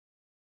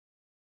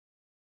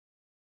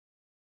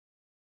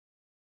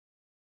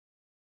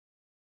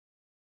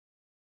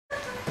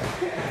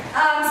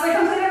So I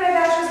completed my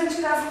bachelor's in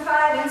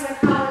 2005 in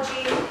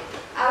psychology.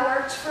 I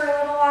worked for a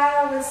little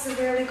while with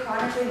severely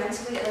chronically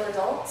mentally ill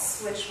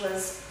adults, which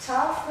was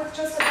tough with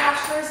just a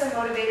bachelor's and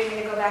motivated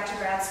me to go back to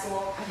grad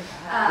school.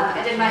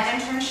 I did my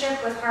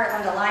internship with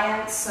Heartland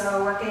Alliance,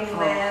 so working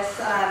with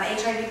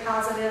HIV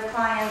positive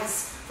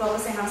clients,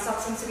 focusing on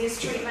substance abuse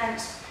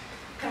treatment.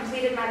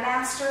 Completed my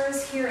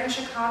master's here in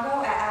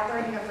Chicago at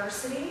Adler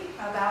University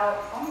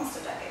about almost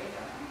a decade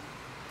ago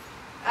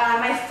now.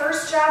 My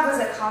first job was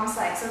at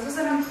ComPsych, so this was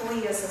an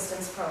employee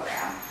assistance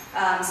program.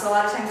 So a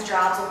lot of times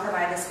jobs will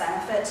provide this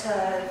benefit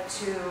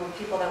to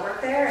people that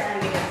work there,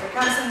 and we get free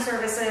counseling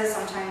services.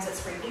 Sometimes it's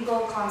free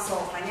legal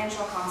consult,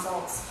 financial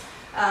consults,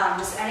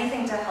 just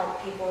anything to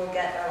help people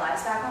get their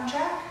lives back on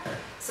track.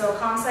 So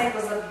ComPsych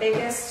was the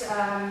biggest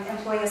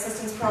employee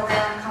assistance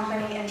program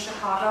company in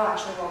Chicago,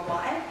 actually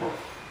worldwide.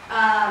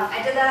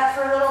 I did that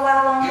for a little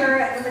while longer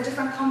with a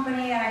different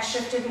company, and I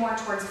shifted more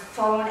towards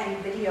phone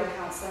and video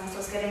counseling, so I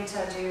was getting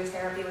to do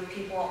therapy with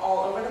people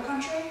all over the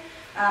country.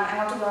 I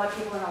worked with a lot of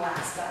people in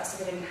Alaska,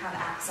 so they didn't have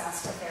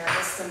access to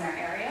therapists in their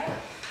area.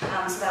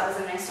 So that was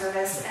a nice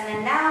service. And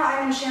then now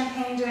I'm in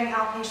Champaign doing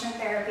outpatient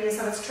therapy,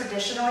 so it's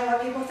traditionally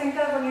what people think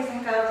of when you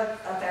think of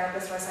a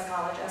therapist or a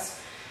psychologist.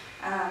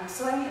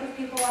 So I meet with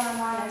people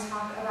one-on-one and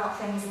talk about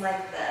things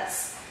like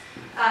this.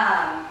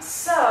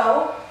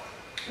 So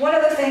one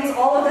of the things,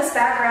 all of this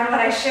background, what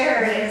I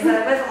shared, is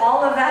that with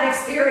all of that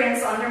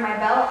experience under my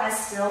belt, I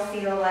still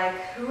feel like,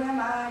 who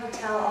am I to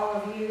tell all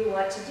of you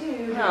what to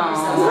do?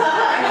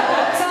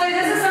 So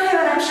this is something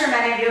that I'm sure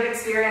many of you have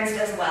experienced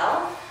as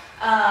well.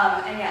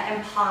 And yeah,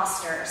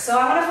 imposter. So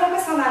I want to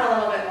focus on that a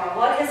little bit more.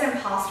 What is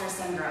imposter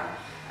syndrome?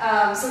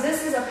 So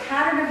this is a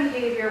pattern of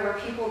behavior where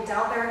people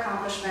doubt their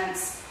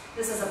accomplishments.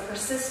 This is a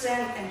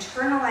persistent,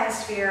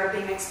 internalized fear of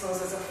being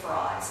exposed as a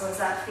fraud. So it's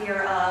that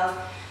fear of,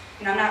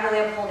 you know, I'm not really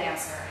a pole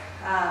dancer.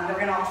 We're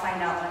going to all find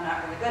out that I'm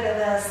not really good at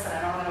this,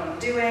 that I don't really know what I'm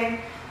doing.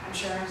 I'm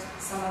sure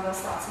some of those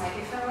thoughts might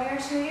be familiar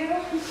to you.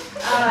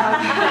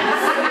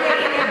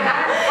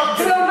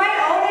 So my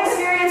own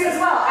experience as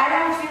well, I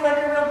don't feel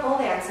like a real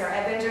pole dancer.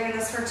 I've been doing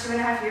this for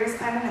 2.5 years.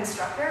 I'm an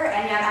instructor,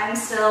 and yet I'm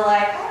still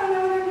like, I don't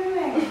know what I'm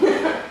doing.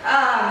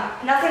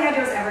 Nothing I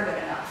do is ever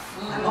good enough.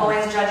 I'm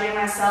always judging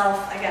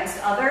myself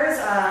against others.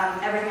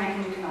 Everything I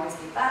can do can always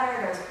be better.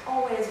 There's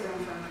always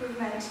room for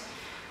improvement.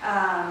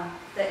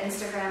 The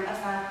Instagram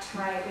effect,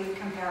 right? We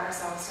compare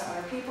ourselves to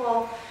other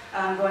people.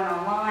 Going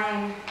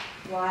online,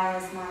 why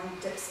is my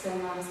dip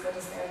spin not as good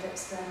as their dip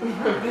spin?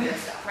 Good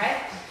stuff,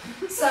 right?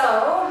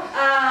 So,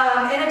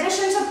 in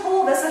addition to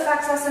pole, this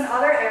affects us in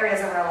other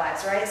areas of our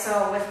lives, right?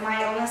 So with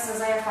my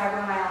illnesses, I have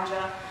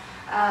fibromyalgia.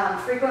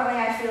 Frequently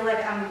I feel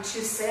like I'm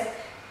too sick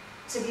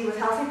to be with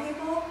healthy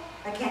people.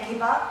 I can't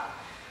keep up.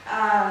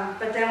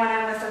 But then when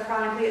I'm with a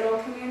chronically ill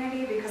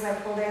community, because I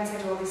pole dance,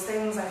 I do all these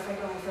things, I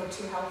frequently feel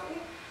too healthy.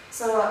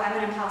 So I'm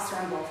an imposter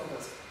in both of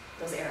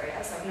those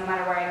areas. Like no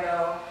matter where I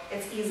go,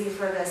 it's easy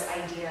for this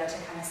idea to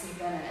kind of seep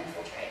in and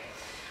infiltrate.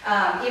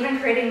 Even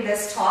creating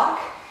this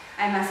talk,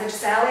 I messaged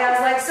Sally. I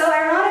was like, so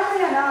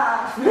ironically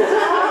enough,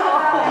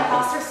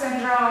 imposter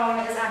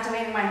syndrome is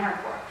activating my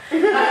hardcore.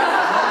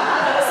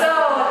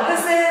 So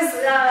this is,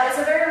 it's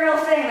a very real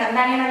thing that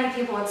many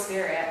people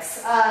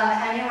experience.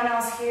 Anyone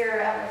else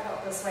here ever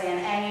felt this way in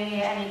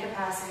any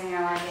capacity in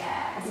your life?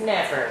 Yeah.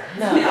 Never.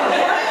 No.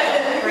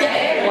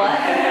 Right?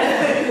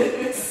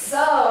 What? So,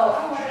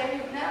 what did I do?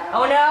 No.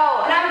 Oh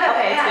no. And I'm good.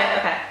 Okay, yeah. it's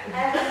good. Okay. I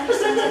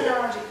understand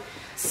technology.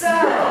 So,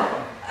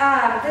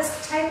 this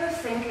type of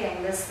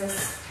thinking,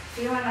 this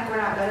feeling like we're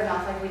not good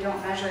enough, like we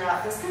don't measure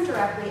up, this can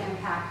directly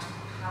impact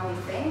how we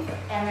think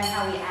and then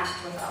how we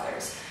act with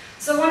others.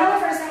 So one of the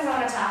first things I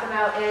want to talk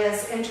about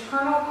is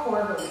internal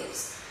core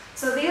beliefs.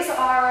 So these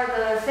are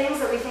the things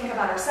that we think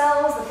about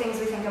ourselves, the things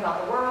we think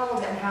about the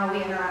world, and how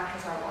we interact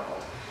with our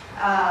world.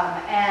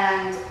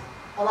 And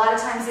a lot of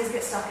times these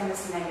get stuck in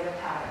this negative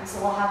pattern.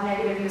 So we'll have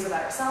negative views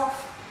about ourselves,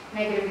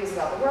 negative views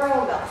about the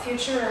world, about the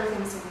future,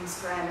 everything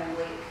seems grim and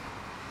bleak.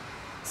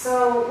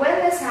 So when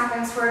this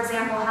happens, for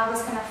example, how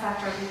this can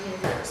affect our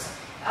behaviors.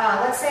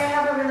 Let's say I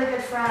have a really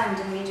good friend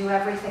and we do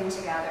everything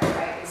together,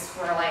 right?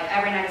 We're like,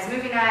 every night is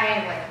movie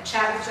night, like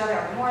chat with each other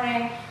every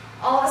morning.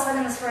 All of a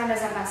sudden this friend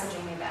isn't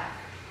messaging me back.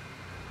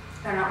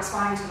 They're not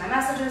responding to my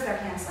messages, they're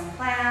canceling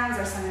plans,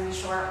 they're sending me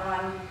short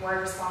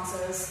one-word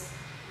responses.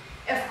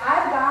 If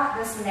I've got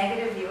this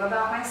negative view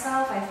about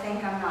myself, I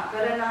think I'm not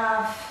good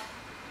enough,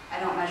 I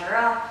don't measure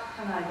up,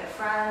 I'm not a good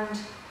friend,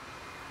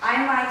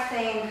 I might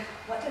think,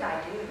 what did I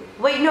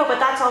do? Wait, no, but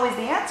that's always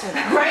the answer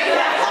then, right?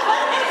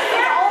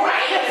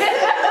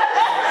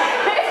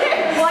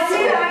 What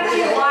did I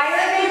do? Why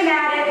are they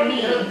mad at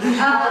me?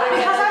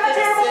 Because I'm a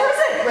terrible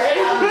person, right?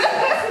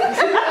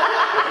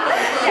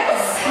 Yes.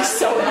 I'm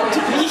so happy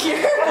to be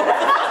here.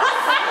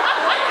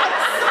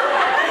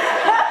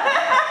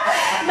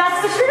 That's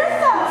the truth,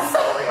 though.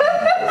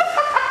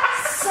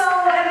 So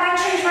it might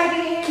change my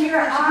behavior.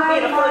 I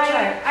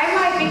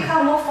might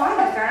become, well, fine,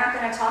 if they're not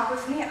going to talk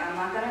with me, I'm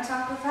not going to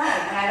talk with them.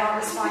 And I don't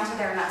respond to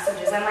their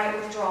messages. I might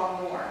withdraw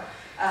more.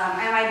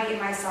 I might beat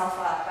myself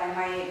up. I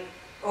might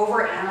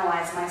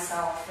overanalyze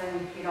myself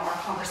and, you know, our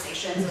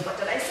conversations of what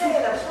did I say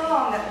that was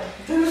wrong.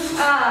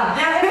 Now,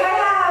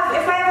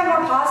 if I have a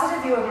more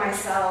positive view of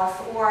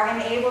myself, or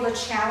I'm able to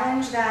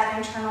challenge that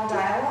internal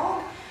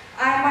dialogue,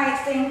 I might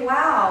think,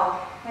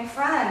 wow, my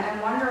friend,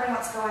 I'm wondering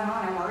what's going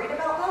on. I'm worried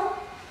about them.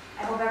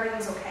 I hope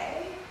everything's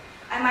okay.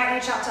 I might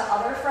reach out to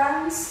other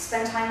friends,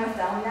 spend time with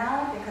them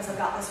now because I've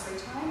got this free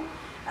time.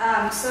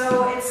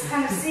 So it's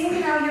kind of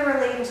seeing how you're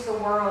relating to the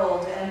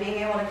world and being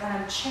able to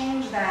kind of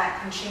change that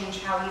can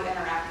change how you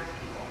interact with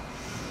people.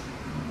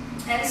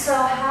 And so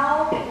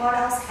what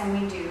else can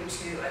we do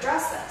to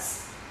address this?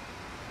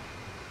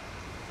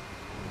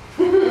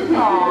 So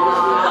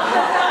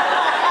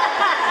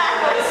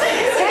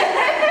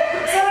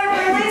it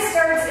really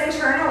starts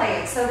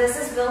internally. So this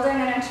is building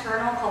an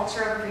internal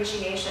culture of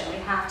appreciation. We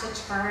have to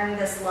turn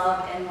this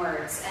love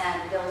inwards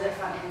and build it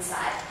from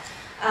inside.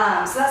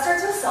 So that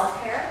starts with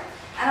self-care.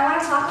 And I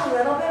want to talk a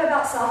little bit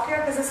about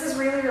self-care because this is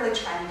really, really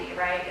trendy,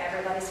 right?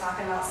 Everybody's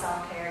talking about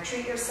self-care.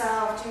 Treat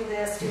yourself, do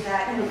this, do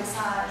that, get a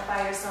massage,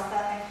 buy yourself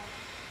that thing.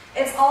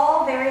 It's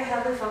all very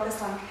heavily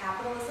focused on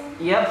capitalism.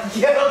 Yep.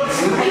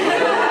 Yes,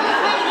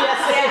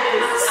 it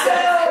is.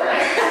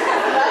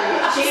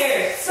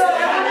 Cheers. So I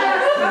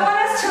want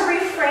us to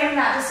reframe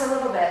that just a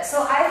little bit.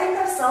 So I think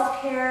of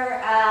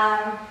self-care,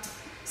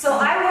 so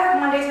I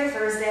work Monday through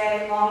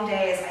Thursday, long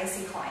days, I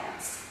see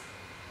clients.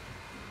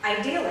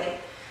 Ideally,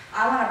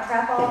 I want to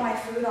prep all of my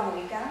food on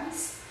the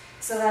weekends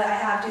so that I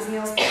have these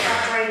meals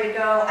prepped, ready to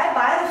go. I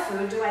buy the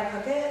food, do I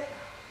cook it?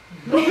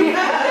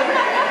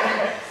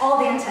 All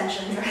the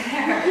intentions are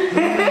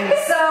there.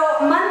 So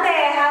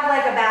Monday I have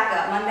like a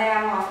backup. Monday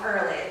I'm off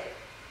early.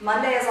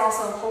 Monday is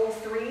also whole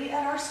 3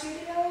 at our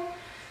studio.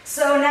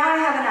 So now I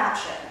have an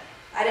option.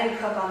 I didn't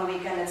cook on the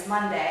weekend, it's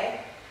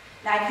Monday.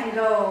 Now I can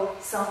go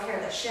self-care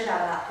the shit out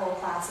of that whole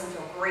class and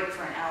feel great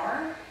for an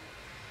hour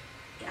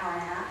and a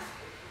half.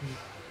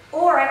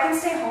 Or I can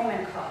stay home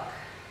and cook.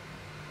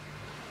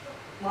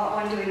 What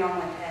one do we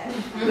normally pick?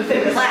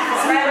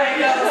 Class, right?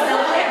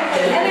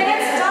 And then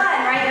it's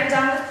done, right? You're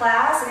done with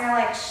class and you're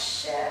like,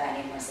 shit, I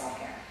need more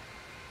self-care.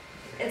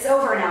 It's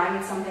over now, I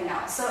need something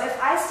else. So if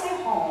I stay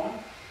home,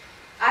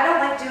 I don't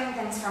like doing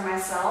things for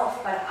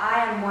myself, but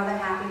I am more than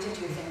happy to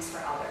do things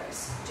for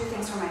others, do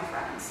things for my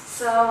friends.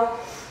 So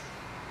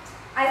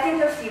I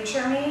think of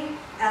future me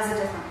as a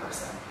different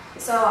person.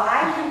 So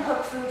I can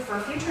cook food for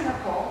future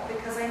Nicole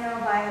because I know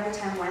by the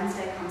time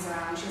Wednesday comes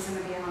around, she's going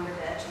to be a hungry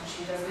bitch and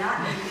she does not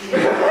need to eat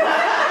it.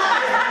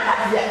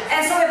 Yes.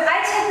 And so if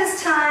I take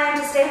this time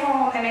to stay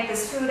home and make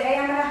this food,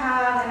 I'm going to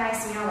have a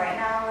nice meal right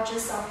now, which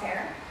is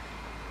self-care.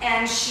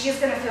 And she's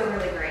going to feel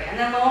really great. And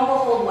then lo and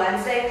behold,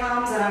 Wednesday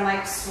comes and I'm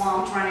like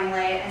swamped, running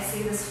late. I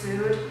see this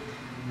food.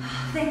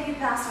 Thank you,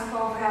 Pastor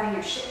Nicole, for having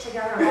your shit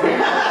together to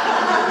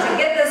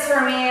get this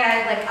for me.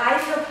 I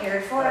feel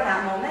cared for in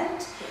that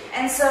moment.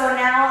 And so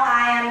now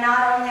I am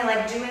not only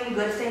like doing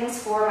good things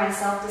for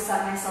myself to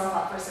set myself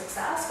up for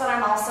success, but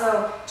I'm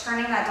also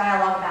turning that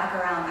dialogue back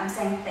around. I'm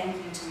saying thank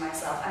you to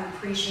myself. I'm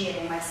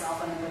appreciating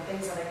myself and the good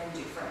things that I can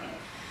do for me.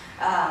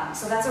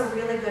 So that's a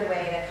really good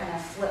way to kind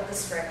of flip the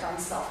script on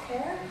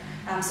self-care.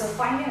 So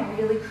finding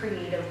really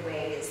creative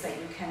ways that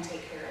you can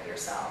take care of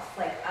yourself.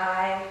 Like when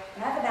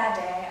I have a bad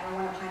day, I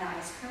want a pint of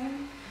ice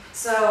cream.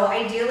 So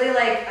ideally,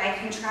 like I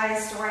can try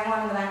storing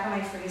one in the back of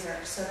my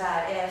freezer so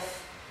that if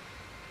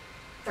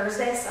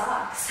Thursday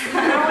sucks,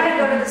 I don't want to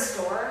go to the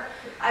store,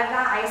 I've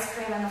got ice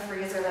cream in the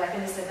freezer that I can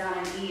just sit down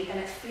and eat, and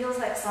it feels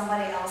like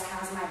somebody else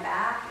has my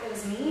back. It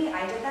was me,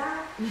 I did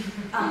that.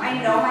 I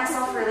know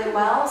myself really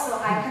well, so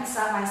I can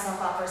set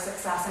myself up for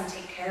success and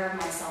take care of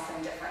myself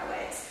in different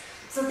ways.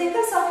 So think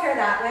of self-care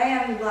that way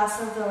and less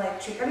of the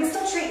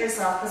still treat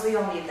yourself because we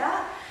all need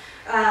that.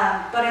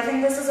 But I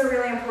think this is a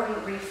really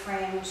important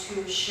reframe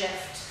to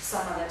shift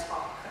some of the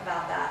talk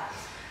about that.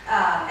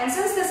 And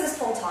since this is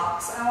full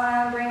talks, I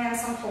want to bring in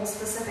some full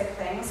specific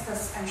things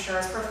because I'm sure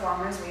as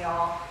performers we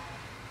all,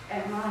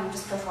 and not even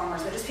just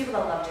performers, but just people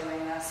that love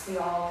doing this, we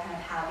all kind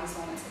of have these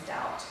moments of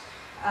doubt.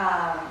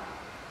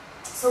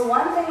 So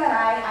one thing that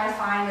I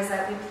find is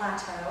that we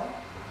plateau,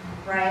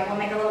 right? We'll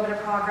make a little bit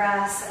of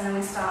progress and then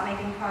we stop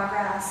making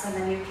progress and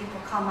then new people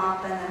come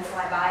up and then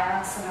fly by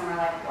us and then we're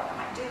like, what am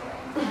I doing?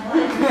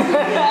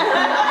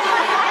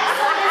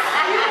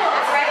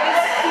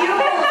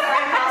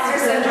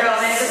 Syndrome,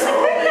 and just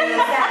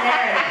that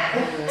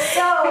narrative.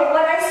 So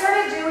what I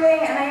started doing,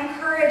 and I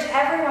encourage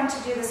everyone to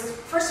do this, is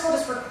first of all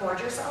just record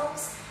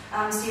yourselves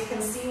so you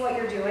can see what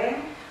you're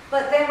doing.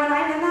 But then when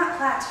I'm in that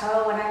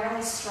plateau, when I'm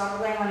really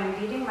struggling, when I'm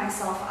beating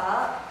myself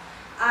up,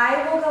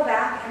 I will go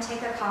back and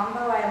take a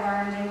combo I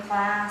learned in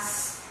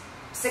class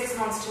 6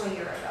 months to a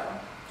year ago.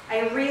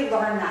 I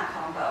relearn that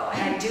combo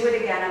and I do it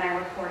again and I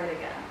record it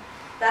again.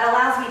 That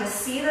allows me to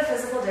see the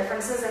physical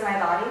differences in my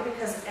body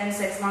because in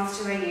 6 months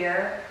to a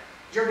year,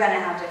 you're going to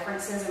have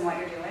differences in what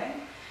you're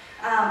doing.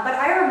 But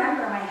I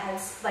remember my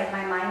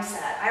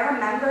mindset. I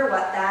remember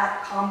what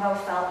that combo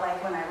felt like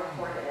when I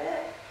recorded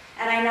it.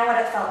 And I know what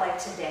it felt like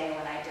today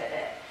when I did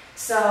it.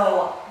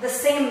 So the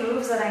same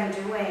moves that I'm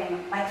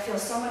doing might feel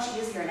so much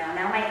easier now.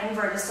 Now my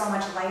invert is so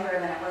much lighter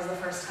than it was the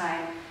first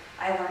time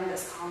I learned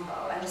this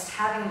combo. And just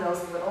having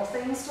those little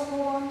things to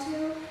hold on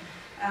to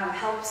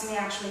helps me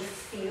actually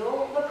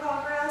feel the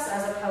progress,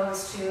 as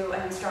opposed to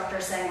an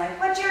instructor saying like,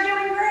 "But you're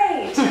doing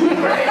great." but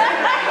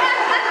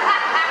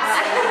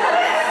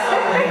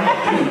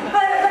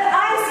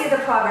I see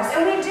the progress,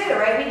 and we do,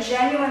 right? We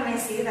genuinely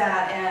see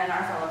that in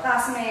our fellow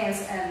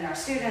classmates and our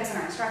students and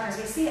our instructors.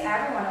 We see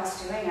everyone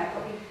else doing it,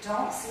 but we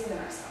don't see it in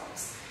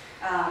ourselves.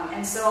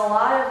 And so a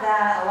lot of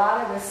that, a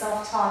lot of the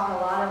self-talk, a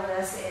lot of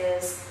this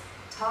is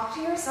talk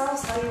to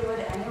yourselves how you would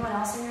anyone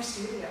else in your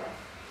studio.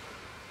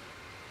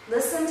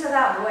 Listen to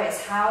that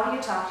voice. How do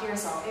you talk to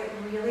yourself? It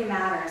really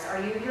matters. Are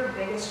you your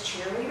biggest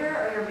cheerleader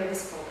or your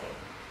biggest bully?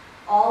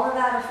 All of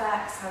that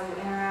affects how you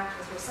interact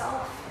with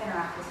yourself,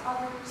 interact with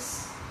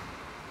others.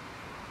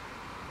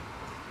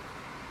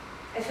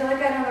 I feel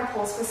like I know a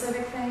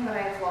poll-specific thing, but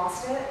I've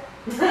lost it.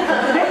 And then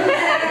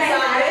I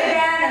had it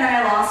again, and then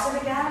I lost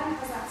it again,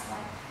 because that's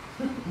life.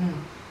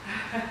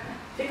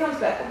 It comes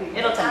back.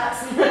 It'll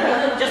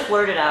come. Just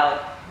word it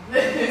out.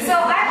 So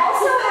I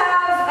also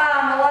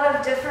have a lot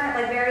of different,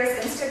 like various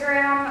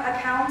Instagram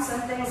accounts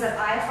and things that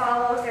I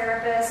follow,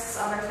 therapists,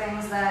 other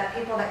things that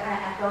people that kind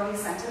of echo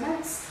these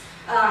sentiments.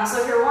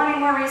 So if you're wanting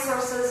more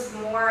resources,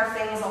 more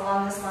things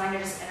along this line to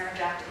just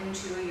interject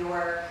into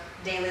your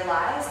daily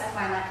lives, I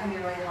find that can be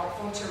really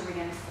helpful to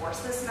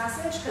reinforce this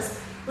message, because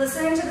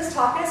listening to this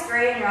talk is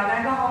great, and you're all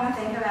going to go home and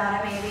think about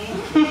it maybe,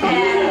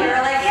 and you're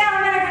like, yeah,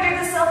 I'm going to go do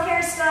the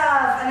self-care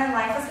stuff, and then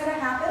life is going to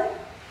happen,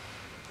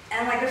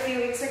 and like a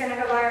few weeks are going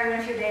to go by, or even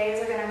a few days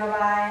are going to go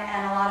by,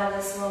 and a lot of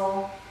this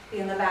will be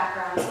in the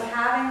background. So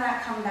having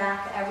that come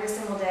back every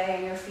single day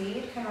in your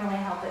feed can really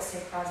help it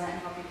stay present and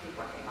help you keep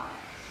working on it.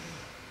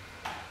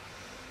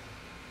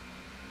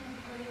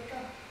 Where did it go?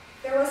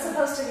 There was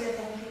supposed to be a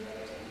thank you, but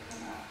it didn't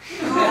come up.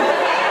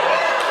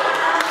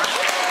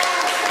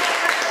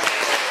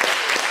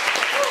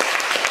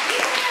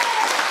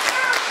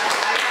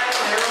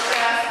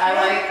 I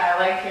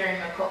like hearing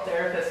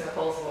therapist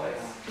Nicole's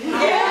voice.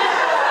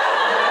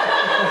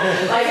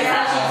 Like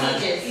how she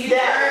teaches.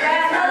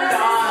 Turned on the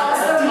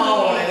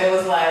tone, and it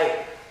was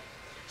like,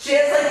 She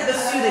has like the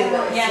soothing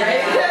voice, Yeah,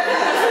 right?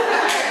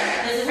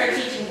 This is her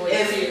teaching voice.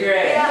 it's too.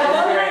 great. Yeah, all It's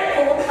of my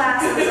great. old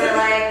classes are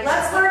like,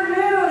 let's learn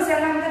moves,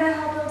 and I'm going to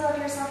help build up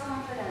your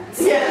self-confidence.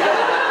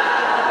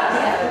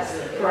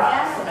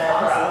 Props, man,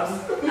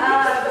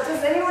 props.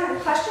 Does anyone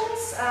have questions?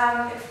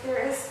 If there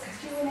is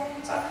Q&A.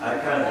 I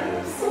kind of do.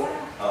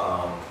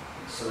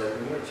 So like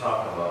when we were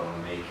talking about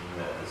making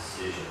that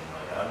decision,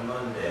 like on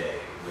Monday,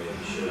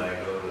 should I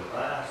go to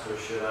class or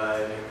should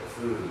I make the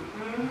food?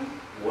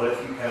 What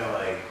if you kind of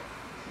like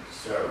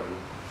start,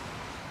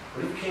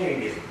 what if you can't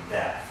even get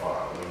that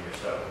far when you're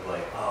starting with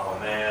like, oh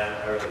man,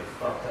 I really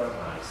fucked up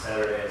on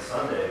Saturday and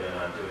Sunday, then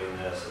I'm doing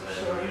this, and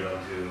then you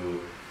don't do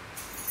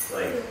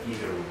like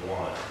either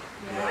one.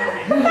 You know what I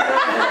mean?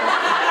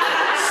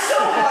 So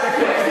hard.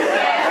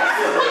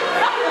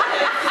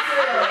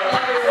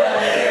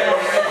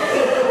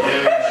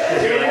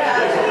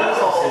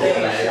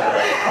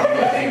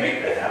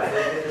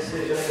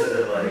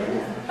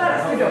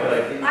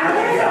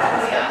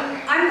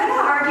 I'm going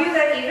to argue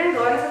that even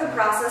going through the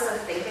process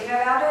of thinking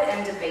about it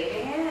and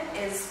debating it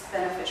is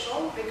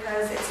beneficial,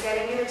 because it's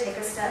getting you to take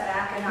a step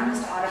back and not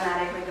just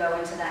automatically go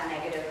into that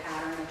negative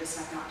pattern of just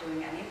like not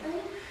doing anything.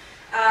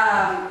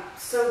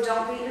 So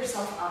don't beat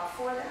yourself up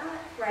for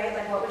that, right?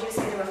 Like, what would you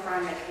say to a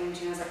friend that came to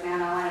you and was like,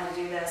 man, I wanted to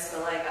do this,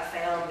 but like I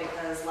failed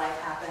because life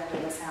happened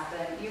and this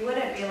happened. You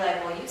wouldn't be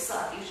like, well, you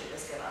suck, you should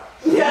just give up.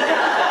 Right?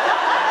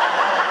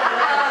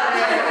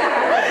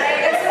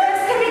 And so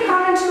this can be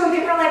common too when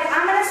people are like,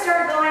 I'm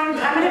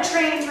going to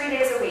train 3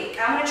 days a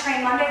week. I'm going to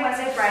train Monday,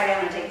 Wednesday, Friday.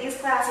 I'm going to take these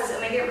classes, and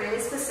we get really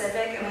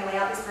specific and we lay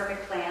out these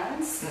perfect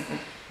plans.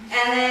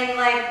 And then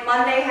like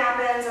Monday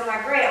happens, I'm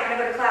like, great, I'm going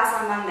to go to class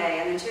on Monday,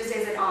 and then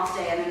Tuesday's an off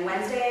day, and then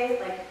Wednesday,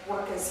 like,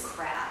 work is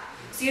crap.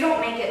 So you don't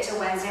make it to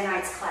Wednesday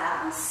night's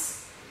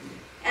class.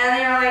 And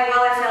then you're like,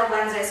 well, I failed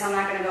Wednesday, so I'm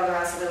not going to go the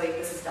rest of the week,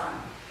 this is done.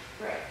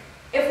 Right.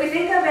 If we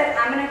think of it,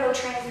 I'm going to go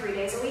train 3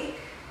 days a week,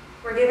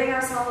 we're giving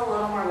ourselves a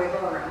little more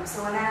wiggle room.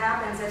 So when that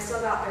happens, I've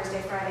still got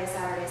Thursday, Friday,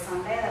 Saturday,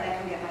 Sunday that I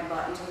can get my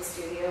butt into the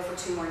studio for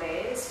 2 more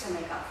days to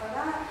make up for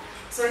that.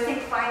 So I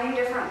think finding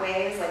different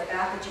ways like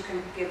that you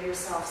can give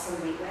yourself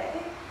some leeway,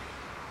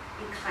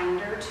 be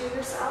kinder to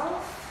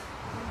yourself,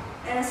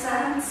 in a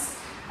sense.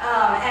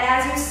 And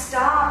as you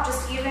stop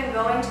just even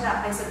going to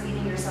that place of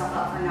beating yourself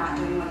up for not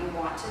doing what you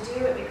want to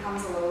do, it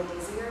becomes a little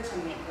easier to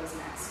make those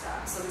next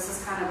steps. So this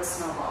is kind of a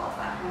snowball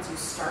effect. Once you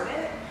start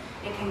it,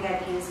 it can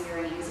get easier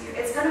and easier.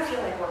 It's going to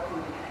feel like work in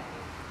the beginning.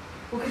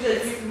 Well,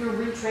 because you're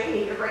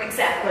retraining, Right,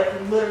 exactly.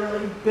 like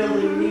literally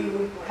building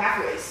new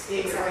pathways,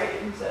 right?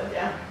 And so,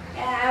 yeah.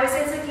 And I always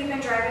say it's like you've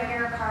been driving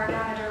your car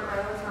down a dirt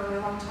road for a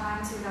really long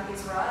time, so you've got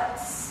these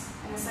ruts.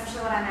 And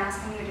essentially what I'm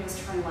asking you to do is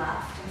turn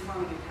left and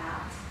form a new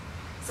path.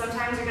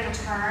 Sometimes you're going to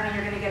turn and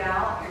you're going to get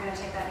out, you're going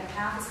to take that new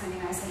path, it's going to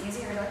be nice and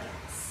easy, you're like,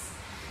 yes.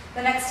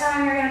 The next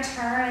time you're going to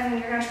turn and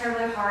you're going to try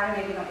really hard and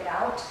maybe you don't get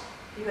out,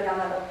 you go down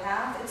that old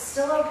path, it's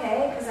still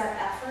okay because that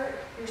effort,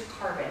 you're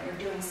carving, you're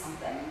doing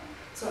something,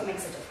 so it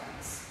makes a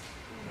difference.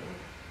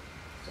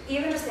 So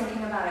even just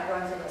thinking about it,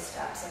 going through those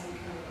steps, I think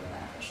can be really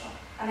beneficial.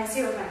 And I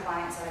see it with my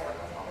clients that I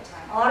work with all the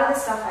time. A lot of the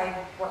stuff I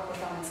work with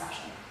them in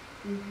session.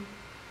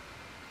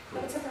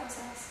 But it's a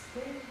process.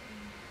 Yeah.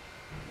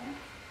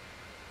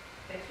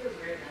 It feels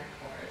weird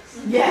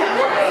metaphors. Yeah.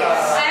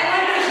 I'm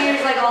like a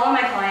huge, like all of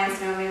my clients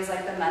know me as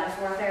like the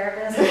metaphor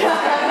therapist. I'm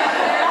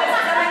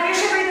like, you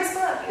should read this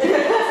book.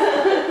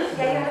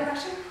 Yeah, you had a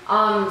question?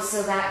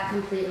 So that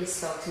completely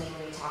spoke to me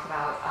when you talk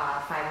about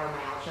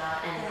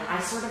fibromyalgia, and I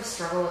sort of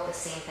struggle with the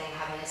same thing,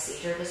 having a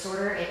seizure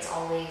disorder. It's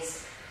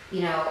always,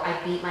 you know, I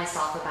beat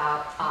myself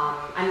about,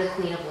 I'm the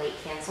queen of late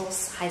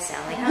cancels. Hi,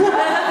 Sally. And there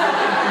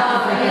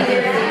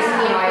are days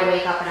when, you know, I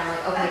wake up and I'm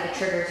like, okay, the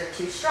triggers are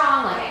too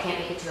strong, like I can't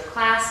make it to a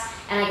class.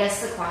 And I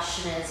guess the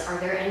question is, are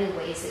there any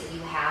ways that you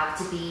have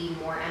to be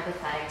more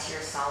empathetic to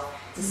yourself,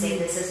 to say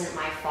this isn't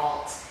my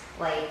fault?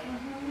 Like,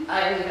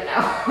 I don't even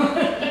know.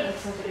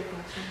 That's such a good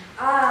question.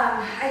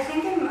 I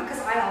think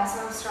because I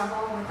also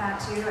struggle with that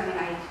too. I mean,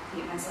 I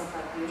beat myself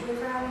up usually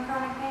for having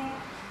chronic pain.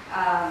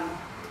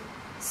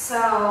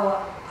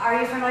 So, are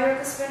you familiar with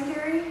the spoon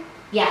theory?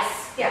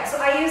 Yes. Yeah, so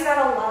I use that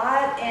a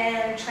lot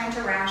in trying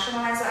to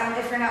rationalize.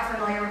 If you're not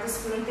familiar with the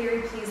spoon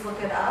theory, please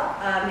look it up.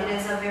 It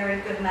is a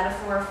very good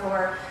metaphor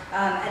for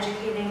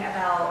educating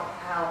about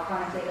how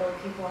chronically ill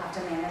people have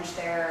to manage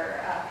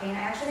their pain.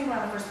 I actually think one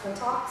of the first pool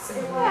talks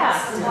it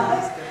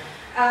was.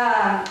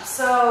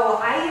 So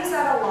I use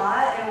that a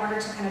lot in order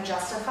to kind of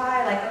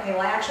justify, like, okay,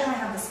 well, I actually only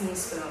have this mini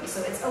spoon,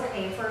 so it's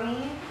okay for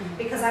me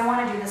because I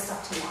want to do this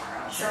stuff tomorrow.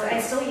 So I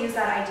still use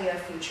that idea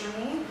of future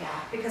me,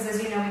 because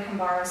as you know, we can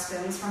borrow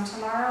spoons from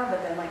tomorrow,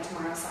 but then like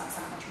tomorrow's not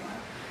so much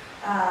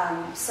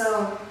more.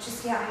 So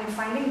just, I mean,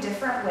 finding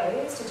different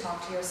ways to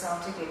talk to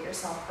yourself, to give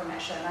yourself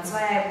permission. That's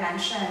why I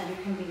mentioned you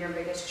can be your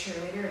biggest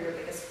cheerleader or your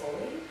biggest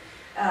bully.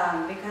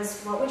 Because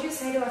what would you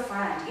say to a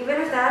friend?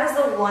 Even if that is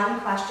the one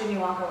question you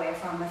walk away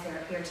from with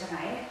here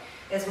tonight,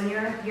 is when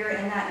you're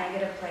in that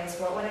negative place,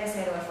 what would I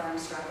say to a friend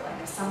struggling?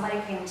 If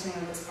somebody came to me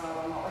with this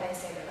problem, what would I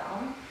say to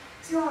them?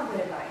 Because you all have good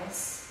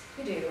advice.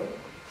 You do.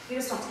 You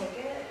just don't take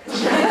it.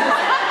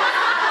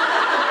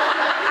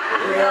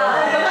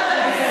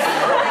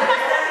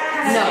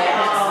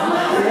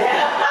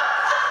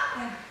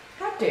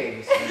 How dare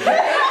you say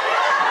that?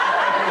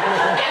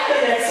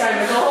 Next time,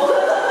 Nicole.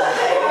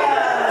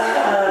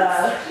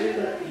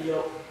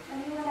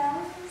 Anyone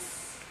else?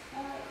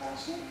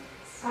 Questions?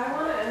 I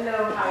want to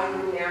know how you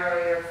narrow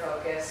your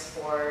focus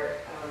for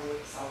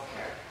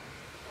self-care.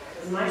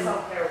 Because my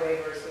self-care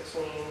wavers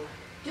between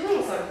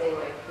doing something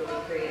like really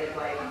creative.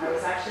 Like I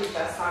was actually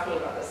just talking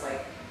about this.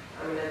 Like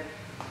I'm gonna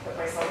put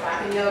myself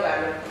back in yoga.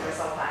 I'm gonna put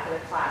myself back in a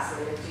class.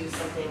 I'm gonna do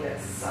something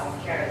that's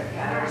self-care that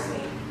betters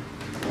me.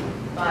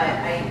 But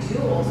I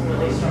do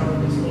ultimately struggle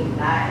between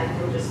that and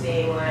from just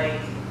being like,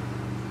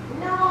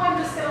 no, I'm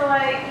just gonna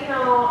like, you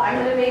know, I'm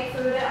gonna make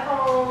food at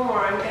home,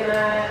 or I'm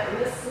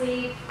gonna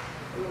sleep.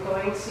 I'm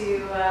going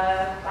to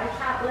buy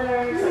cat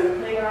litters. I'm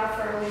putting it off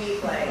for a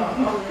week. Like,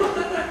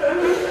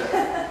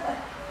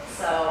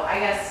 so I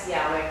guess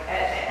like,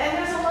 and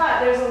there's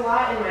a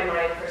lot in my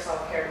mind for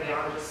self-care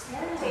beyond just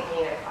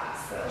taking a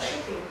class that I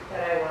think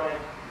that I want to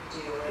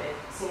do, and it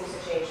seems to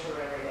change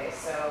from every day.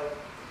 So.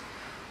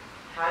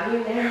 How do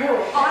you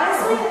narrow it?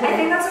 Honestly, I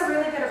think that's a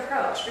really good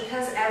approach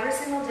because every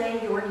single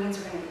day your needs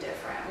are going to be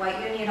different. What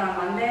you need on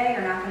Monday,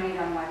 you're not going to need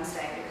on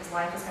Wednesday because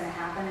life is going to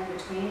happen in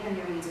between and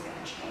your needs are going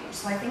to change.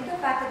 So I think the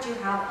fact that you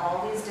have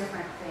all these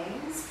different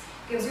things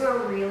gives you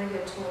a really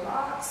good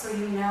toolbox so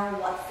you know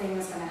what thing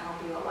is going to help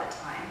you at what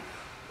time.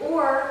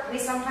 Or we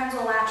sometimes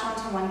will latch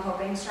onto one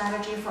coping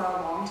strategy for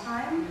a long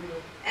time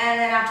and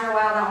then after a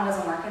while that one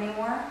doesn't work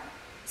anymore.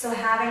 So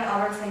having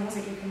other things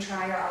that you can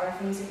try or other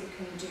things that you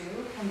can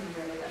do can be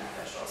really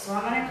beneficial. So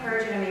I'm going to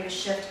encourage you to maybe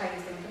shift how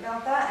you think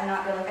about that and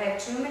not be like, I have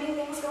too many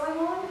things going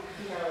on.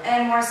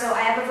 And more so,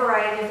 I have a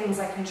variety of things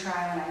I can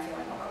try when I'm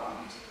feeling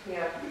overwhelmed.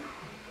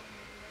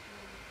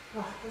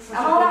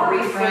 I'm all about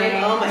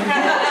reframing. Oh my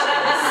gosh.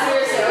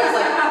 Seriously, I was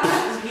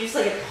like, you just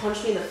like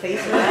punched me in the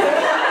face with that.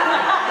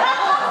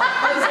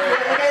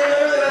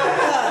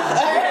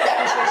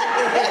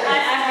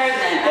 I heard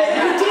that.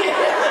 You did.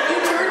 You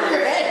turned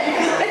your head.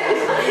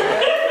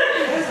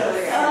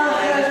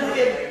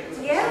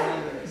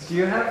 Do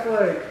you have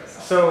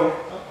so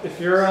if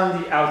you're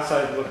on the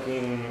outside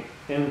looking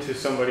into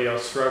somebody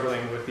else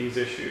struggling with these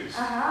issues,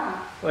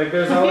 like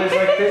there's always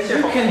like this,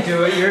 you can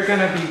do it, you're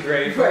gonna be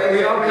great, but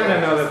we all kind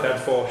of know that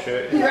that's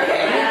bullshit.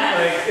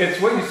 Like it's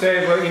what you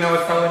say, but you know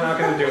it's probably not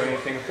gonna do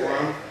anything for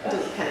them. It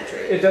doesn't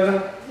penetrate. It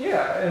doesn't,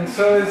 and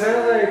so is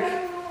there like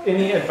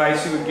any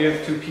advice you would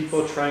give to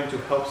people trying to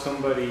help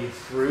somebody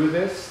through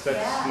this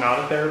that's not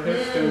a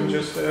therapist and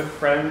just a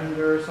friend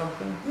or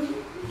something?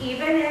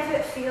 Even if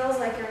it feels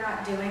like you're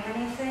not doing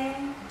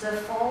anything,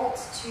 default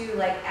to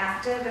like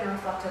active and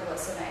reflective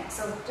listening.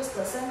 So just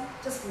listen,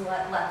 just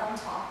let them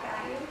talk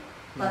at you,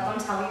 let them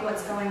tell you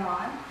what's going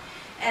on.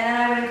 And then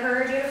I would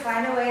encourage you to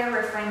find a way to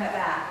reframe it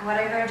back. What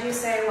I heard you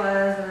say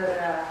was,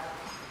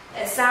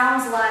 It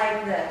sounds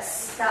like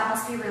this. That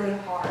must be really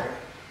hard.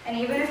 And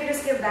even if you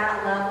just give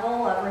that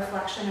level of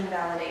reflection and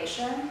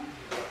validation,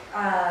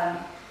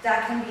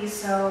 that can be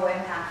so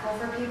impactful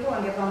for people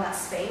and give them that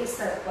space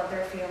that what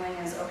they're feeling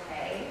is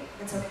okay.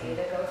 It's okay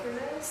to go through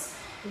this.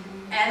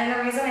 Mm-hmm. And the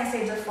reason I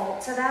say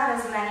default to that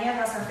is many of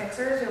us are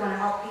fixers. We want to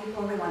help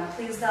people. We want to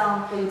please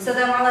them. Mm-hmm. So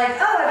then we're like,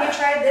 oh, have you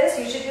tried this?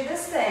 You should do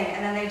this thing.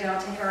 And then they don't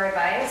take our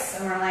advice.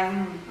 And we're like,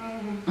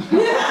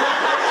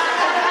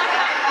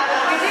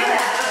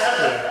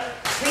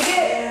 We do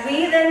that.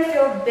 We then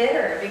feel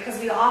bitter because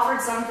we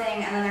offered something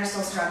and then they're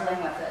still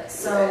struggling with it.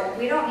 So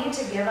we don't need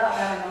to give up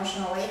that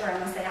emotional labor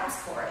unless they ask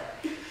for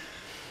it.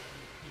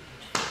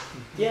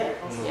 Yeah.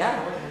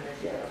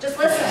 Just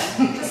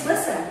listen. Just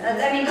listen.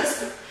 I mean,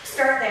 just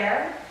start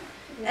there.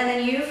 And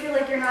then you feel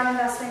like you're not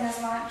investing as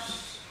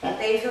much.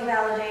 They feel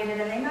validated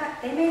and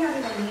they may not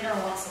even need or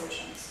want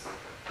solutions.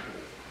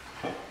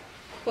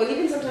 Well,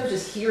 even sometimes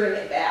just hearing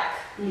it back,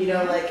 you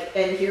know, like,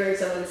 and hearing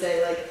someone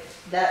say, like,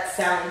 that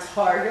sounds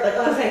hard. You're like,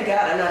 oh, thank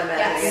God, I'm not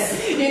imagining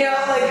it. You know,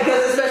 like,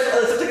 because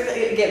especially, sometimes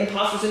I get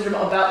imposter syndrome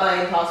about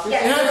my imposter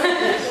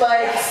syndrome.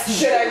 Like,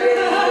 should I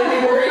really even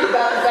be worried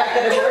about the fact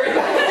that I'm worried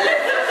about it?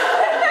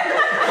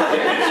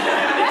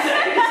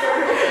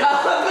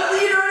 But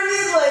you know what I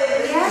mean? Like,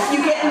 you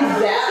get in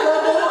that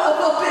level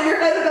of up in your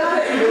head about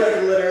it, and you're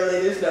like,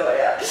 literally, there's no way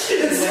out. So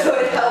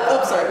it helps.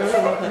 Oh, sorry. It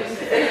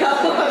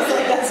helps. I was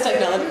like, that's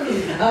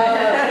technology.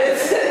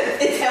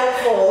 It's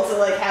helpful to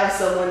like have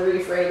someone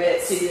reframe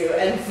it to you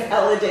and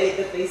validate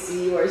that they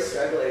see you are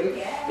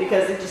struggling,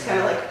 because it just kind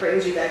of like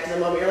brings you back to the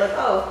moment. You're like,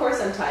 oh, of course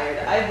I'm tired.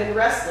 I've been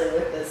wrestling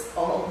with this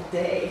all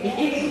day.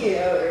 You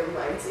know, it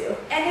reminds you.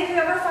 And if you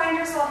ever find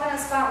yourself in a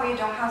spot where you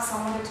don't have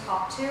someone to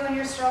talk to and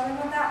you're struggling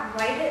with that,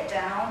 write it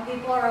down.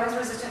 People are always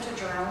resistant to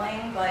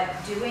journaling, but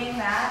doing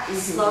that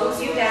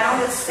slows you down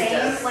the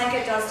same like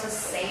it does to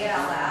say it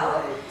out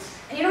loud.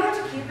 And you don't have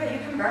to keep it, you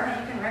can burn it,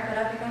 you can rip it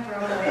up, you can throw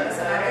it away, it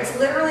doesn't matter. It's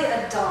literally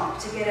a dump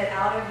to get it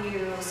out of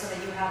you so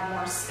that you have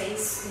more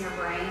space in your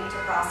brain to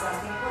process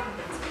the important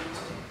things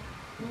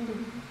you need to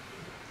do.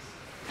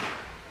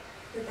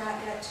 Did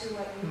that get to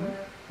what you were?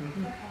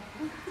 Okay.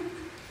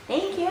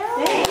 Thank you.